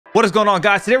What is going on,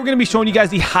 guys? Today we're going to be showing you guys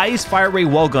the highest fire rate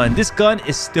Welgun. This gun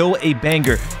is still a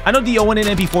banger. I know the ON and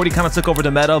MP40 kind of took over the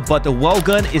meta, but the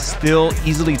Welgun is still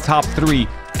easily top 3.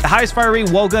 The highest fire rate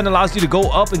Welgun allows you to go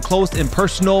up and close and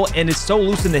personal, and it's so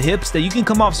loose in the hips that you can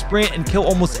come off sprint and kill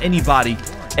almost anybody.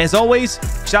 As always,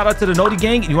 shout out to the Noti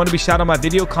Gang. If you want to be shouted on my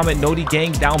video, comment Noti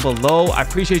Gang down below. I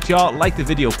appreciate y'all. Like the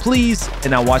video, please,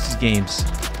 and now watch these games.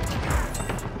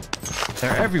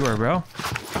 They're everywhere, bro.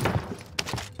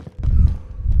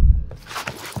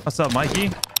 What's up,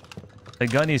 Mikey? The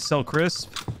gun is so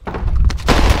crisp.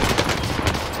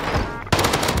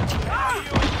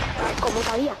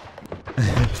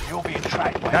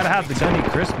 Gotta have the gunny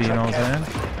crispy, you know what I'm saying?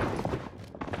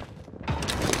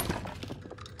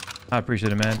 I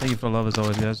appreciate it, man. Thank you for the love as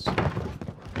always, guys.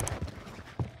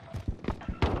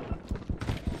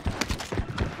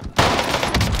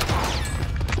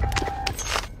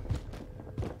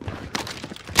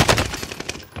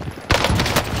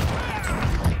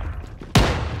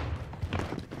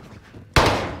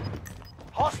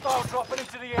 Hostile dropping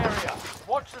into the area.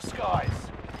 Watch the skies.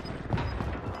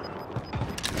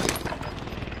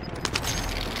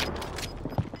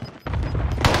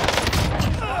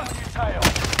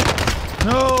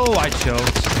 No, I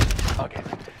choked. Okay,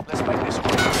 let's make this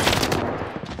work.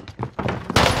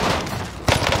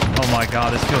 Oh my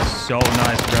god, this feels so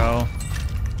nice, bro.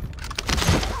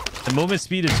 The movement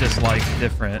speed is just like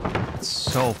different. It's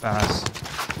so fast.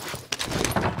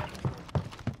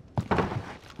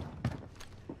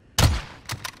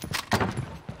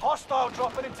 Hostile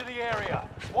dropping into the area.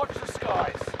 Watch the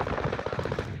skies.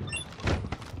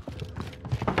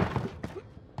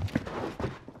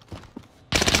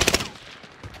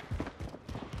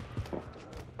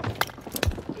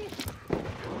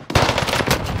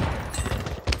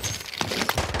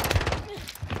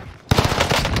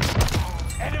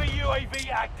 Enemy UAV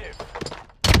active.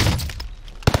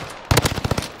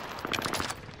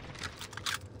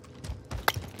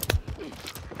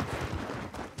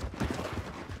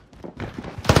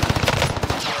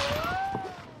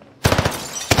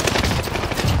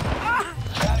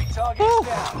 Targets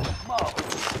down.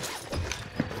 Marvelous.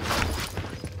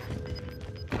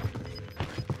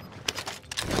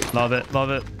 Love it, love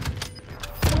it.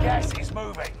 Gas is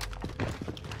moving.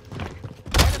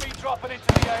 Enemy dropping into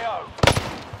the AO.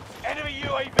 Enemy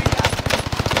UAV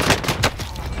active.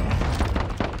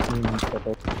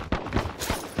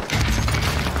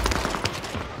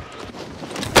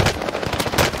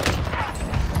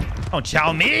 Don't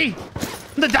chow me!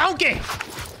 I'm the donkey!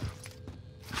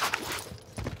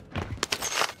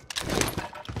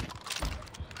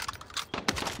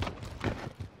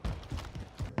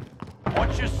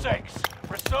 Watch your 6.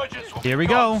 Resurgence will Here we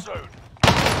be gone go. soon.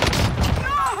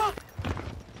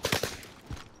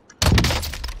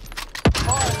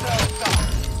 Fire sales done.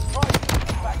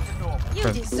 Right, back to normal. You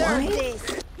deserve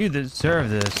this. You deserve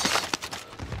this.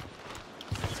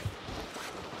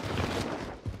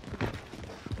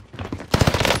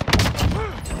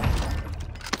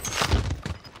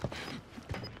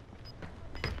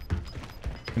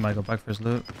 He might go back for his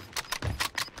loot.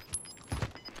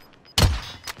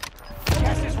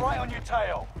 Gas is right on your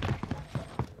tail.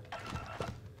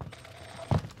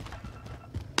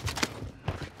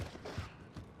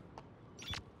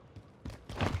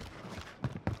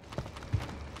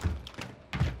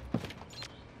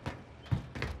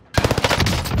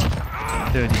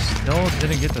 Dude, you still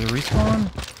didn't get the respawn?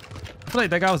 I feel like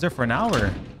that guy was there for an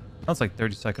hour. That's like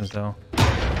 30 seconds though.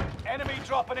 Enemy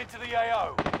dropping into the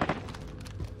AO.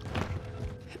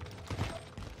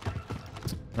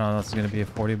 No, that's gonna be a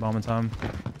 40 bomb in time.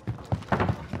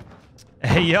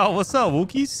 Hey yo, what's up,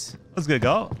 Wookiees? What's good,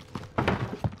 go?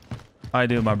 How you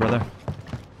doing, my brother?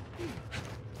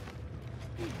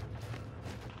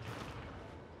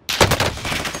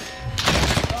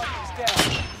 Target is down.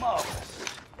 Marvelous.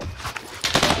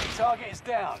 Target is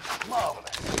down.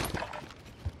 Marvelous.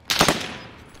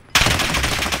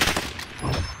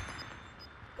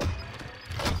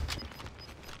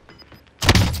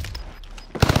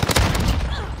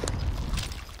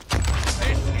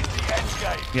 This is the end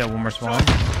game. Yeah, one more spawn. Resurgence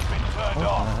has been turned What the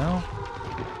off. hell?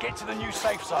 Get to the new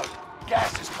safe zone.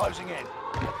 Gas is closing in.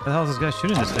 Where the hell is this guy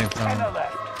shooting this thing 10 from?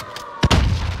 left.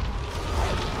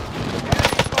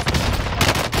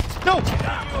 No!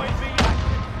 UAV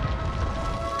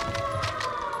active.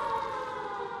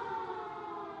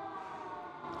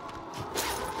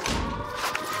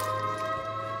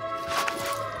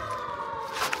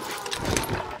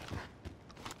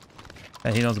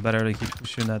 Hey, he knows better to keep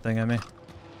shooting that thing at me.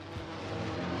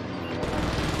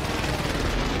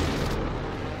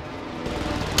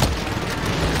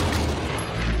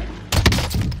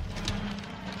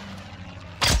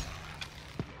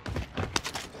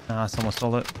 Ah, someone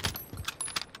stole it.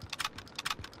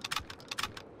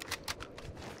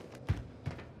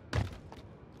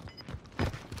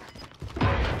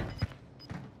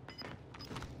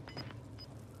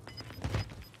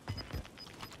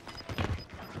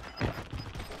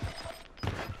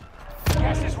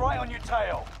 Gas is right on your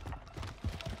tail.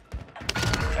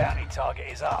 Bounty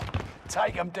target is up.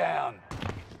 Take them down.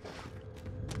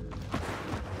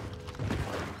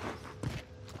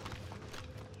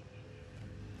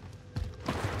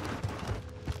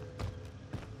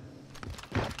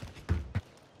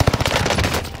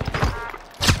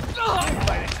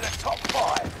 Made it to the top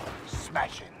 5.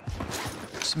 Smashing.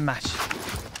 Smash.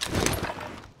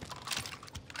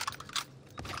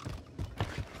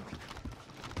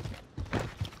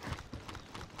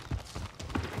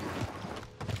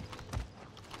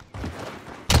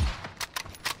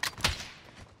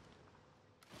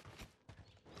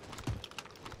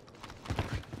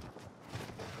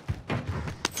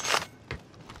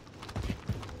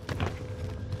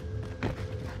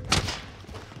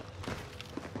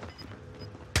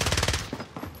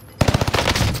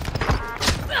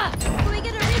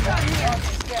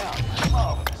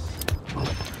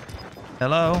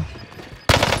 Hello?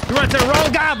 You running to the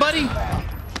wrong guy, buddy.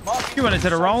 You running to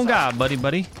the wrong guy, buddy.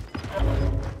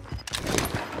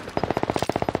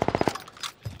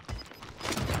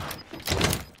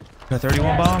 Got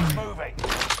 31 bomb.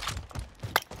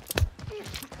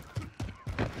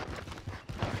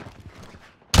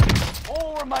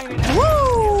 All remaining.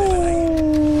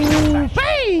 Woo!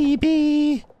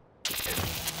 Baby!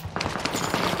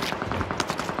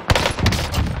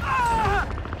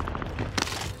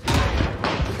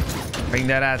 Bring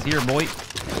that ass here, boy.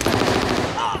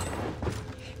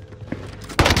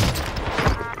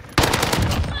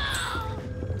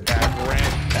 I ran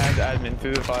as admin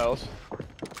through the files.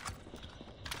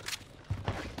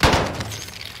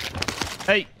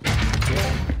 Hey.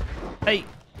 Hey.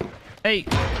 Hey.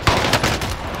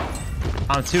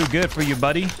 I'm too good for you,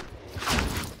 buddy.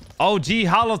 OG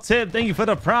Hollow Tip, thank you for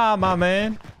the prime, my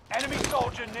man. Enemy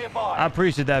soldier nearby. I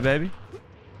appreciate that, baby.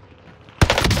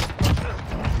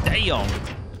 Damn.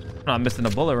 I'm not missing a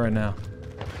bullet right now.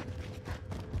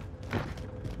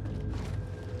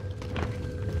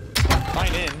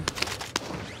 Sign in.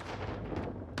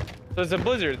 So it's a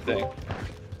Blizzard thing.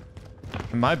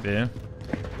 It might be.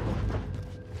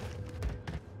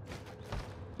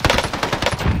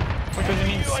 What does it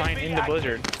mean sign into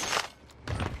Blizzard?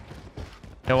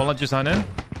 Yeah, won't let you sign in?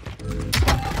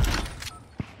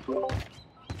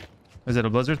 Is it a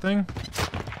Blizzard thing?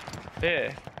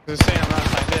 Yeah. It's saying I'm not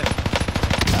signed in.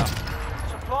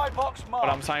 Supply box marked.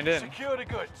 But I'm signed in. Secure the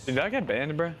goods. Did I get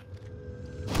banned, bro?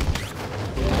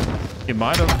 It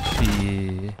might have.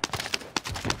 Shit.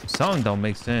 Something don't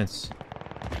make sense.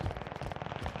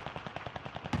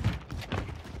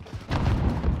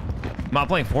 Am I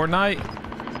playing Fortnite?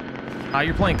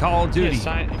 You're playing Call of Duty. Yeah,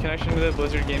 sign connection to the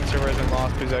Blizzard game server has been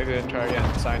lost. Please exit and try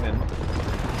again. Sign in.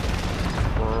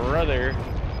 Brother.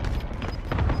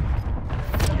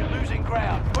 You're losing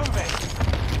ground. Move it.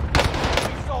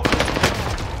 Enemy soldier.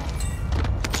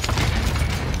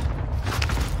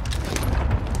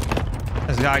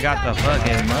 This guy got the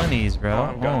fucking monies,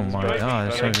 bro. Oh, Oh my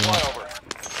god. That's so good. Flyover.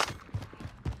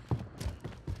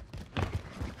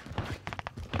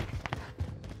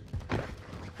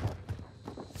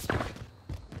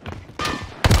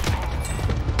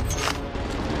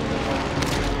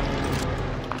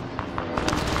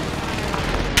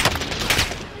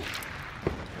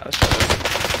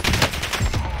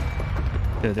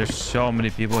 Dude, there's so many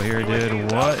people here,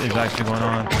 dude. What is actually going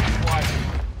on?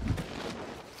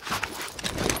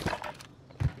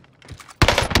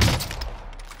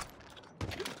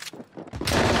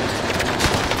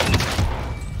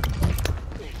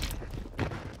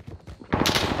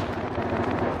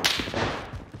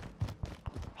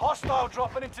 Hostile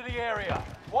dropping into the area.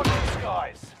 Watch the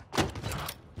skies.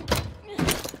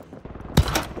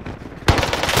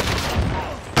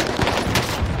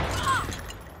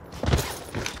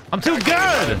 I'm too My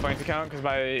good. point account because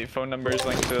my phone number is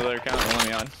linked to the other account. Don't let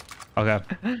me on. Okay.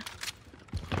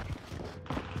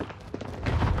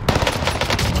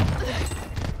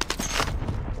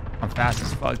 I'm fast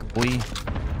as fuck, boy.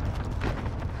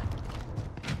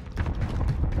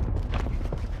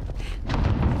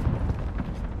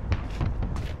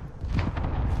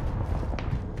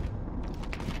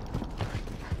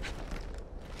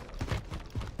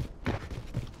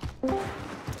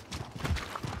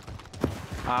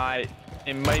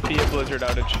 It might be a Blizzard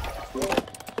outage.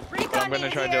 But I'm gonna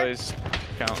try Dilly's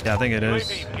account. Yeah, I think it is.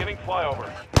 UAV beginning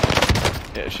flyover.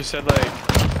 Yeah, she said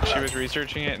like she was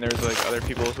researching it and there's like other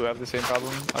people who have the same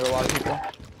problem, like a lot of people.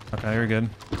 Okay, you're good.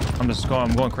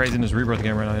 I'm going crazy in this Rebirth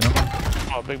game right now, you know?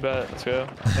 Oh, big bet. Let's go.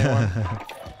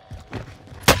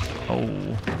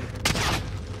 Oh.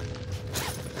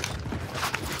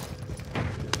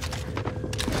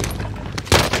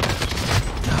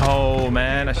 Oh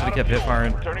man, I should have kept hip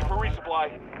firing. Turning for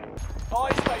resupply. Buy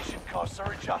station costs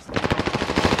are adjusted.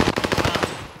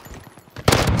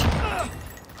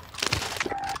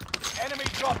 Enemy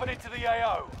dropping into the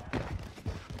AO.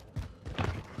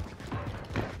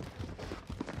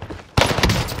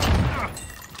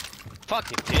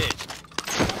 Fucking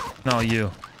bitch. No, you.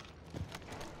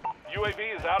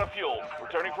 UAV is out of fuel.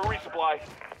 Returning for resupply.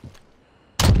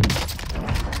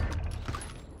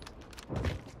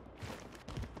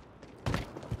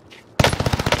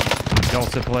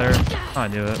 Joseph player. I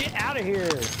knew it. Get out of here.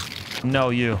 No,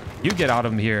 you. You get out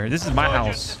of here. This is my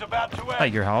Convergence house. is about to end.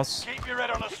 Not your house. Keep your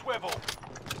head on a swivel.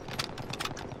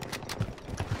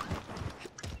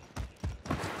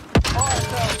 Fire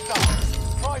sales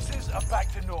done. Prices are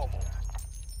back to normal.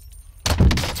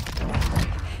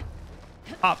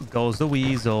 Up goes the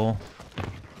weasel.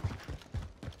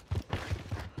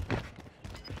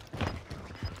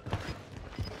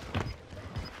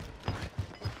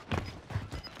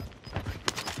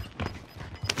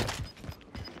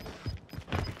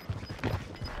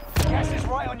 Gas is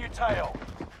right on your tail.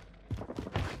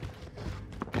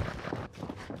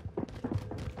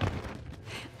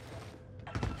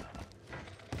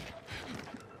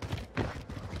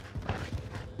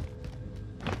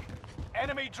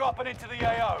 Enemy dropping into the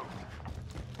AO.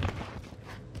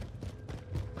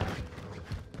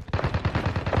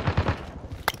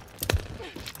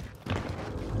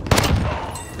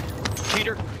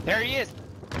 Cheater. There he is.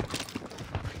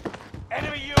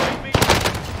 Enemy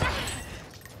UAV.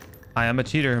 I am a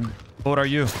cheater. What are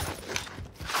you?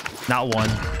 Not one.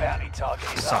 Bounty target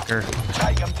is Sucker. up.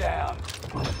 Take him down.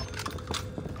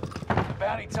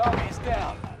 Bounty target is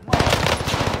down.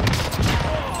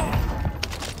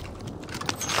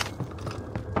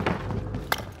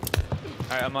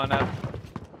 Alright, I'm on now.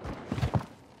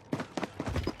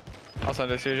 I'll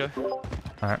send it to you.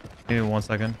 Alright, give me 1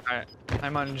 second. Alright,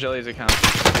 I'm on Jelly's account.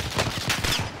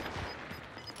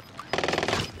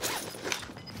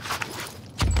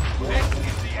 This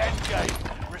is the end game.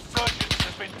 Resurgence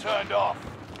has been turned off.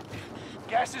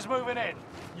 Gas is moving in.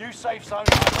 New safe zone.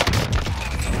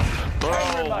 Bro,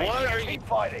 10 remain. what are you? Keep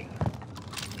fighting.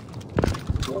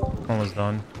 Almost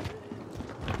done.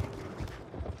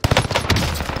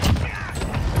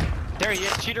 There he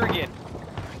is. Cheater again.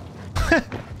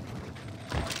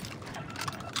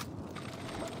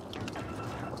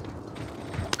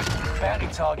 Bounty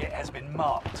target has been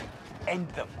marked. End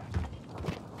them.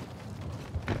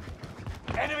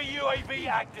 Enemy UAV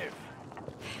active.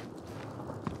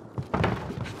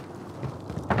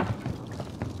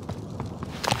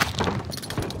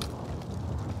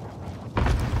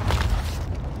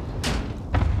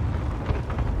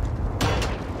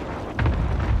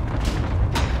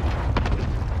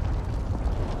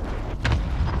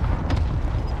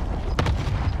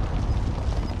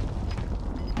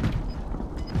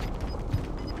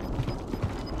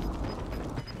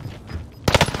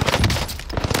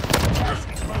 Gas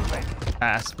is moving.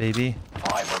 Fast, baby.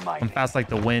 5 remaining. I'm fast like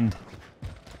the wind.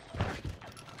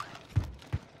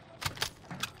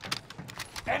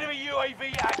 Enemy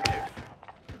UAV active.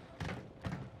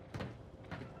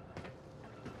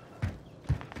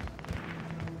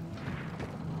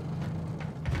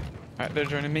 Alright, they're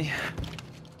joining me.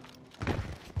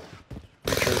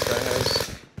 I'm sure this guy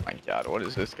has. My god, what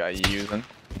is this guy using?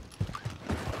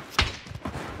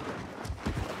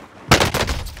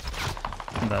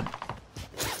 I'm dead.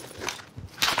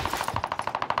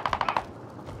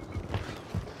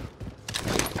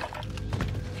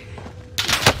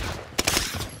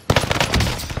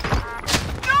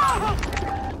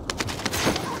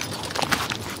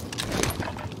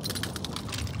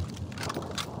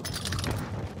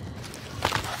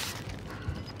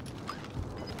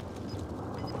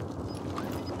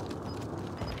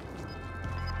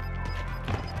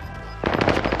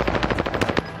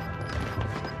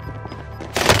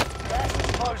 Gas is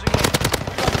closing in.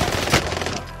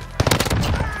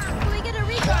 Can we get a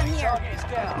recon Bounty here? target is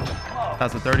down. Mark.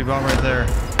 That's a 30 bomb right there.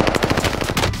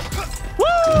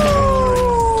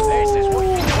 This is what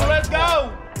you do. Let's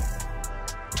go.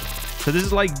 So this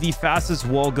is like the fastest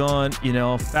wall gun, you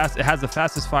know, fast. It has the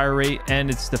fastest fire rate and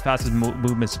it's the fastest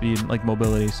movement speed, like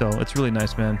mobility. So it's really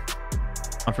nice, man.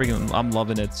 I'm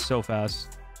loving it. It's so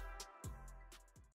fast.